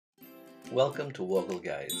Welcome to Woggle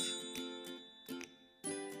Guides.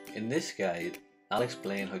 In this guide, I'll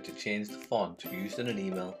explain how to change the font used in an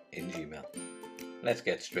email in Gmail. Let's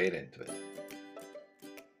get straight into it.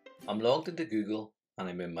 I'm logged into Google and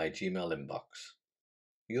I'm in my Gmail inbox.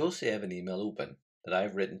 You'll see I have an email open that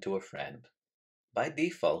I've written to a friend. By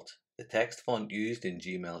default, the text font used in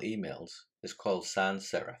Gmail emails is called sans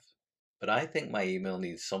serif, but I think my email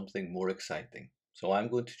needs something more exciting, so I'm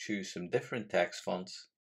going to choose some different text fonts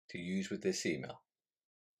to use with this email.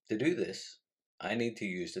 To do this, I need to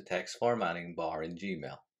use the text formatting bar in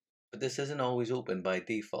Gmail, but this isn't always open by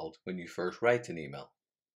default when you first write an email.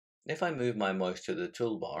 If I move my mouse to the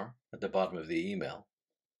toolbar at the bottom of the email,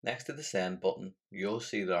 next to the send button, you'll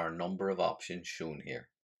see there are a number of options shown here.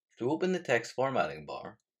 To open the text formatting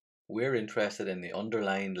bar, we're interested in the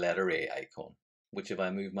underlined letter A icon, which if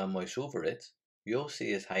I move my mouse over it, you'll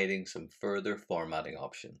see is hiding some further formatting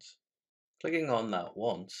options. Clicking on that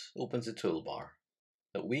once opens a toolbar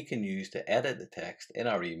that we can use to edit the text in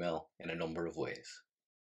our email in a number of ways.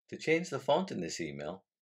 To change the font in this email,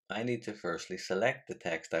 I need to firstly select the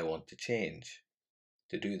text I want to change.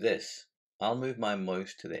 To do this, I'll move my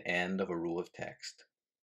mouse to the end of a row of text.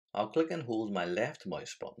 I'll click and hold my left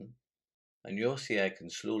mouse button, and you'll see I can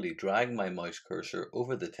slowly drag my mouse cursor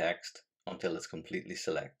over the text until it's completely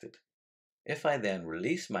selected. If I then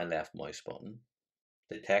release my left mouse button,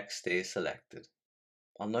 the text stays selected.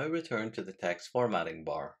 I'll now return to the text formatting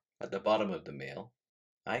bar at the bottom of the mail.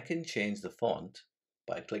 I can change the font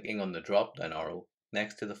by clicking on the drop-down arrow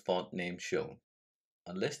next to the font name shown.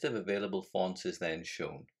 A list of available fonts is then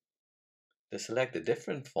shown. To select a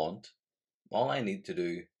different font, all I need to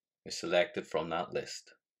do is select it from that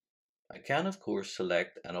list. I can of course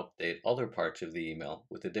select and update other parts of the email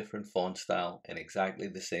with a different font style in exactly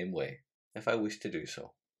the same way, if I wish to do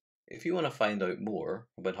so. If you want to find out more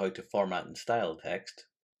about how to format and style text,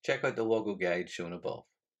 check out the Woggle Guide shown above.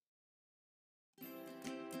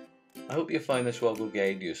 I hope you found this Woggle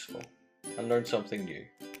Guide useful and learned something new.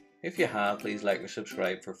 If you have, please like or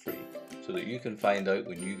subscribe for free so that you can find out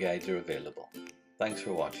when new guides are available. Thanks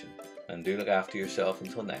for watching, and do look after yourself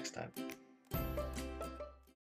until next time.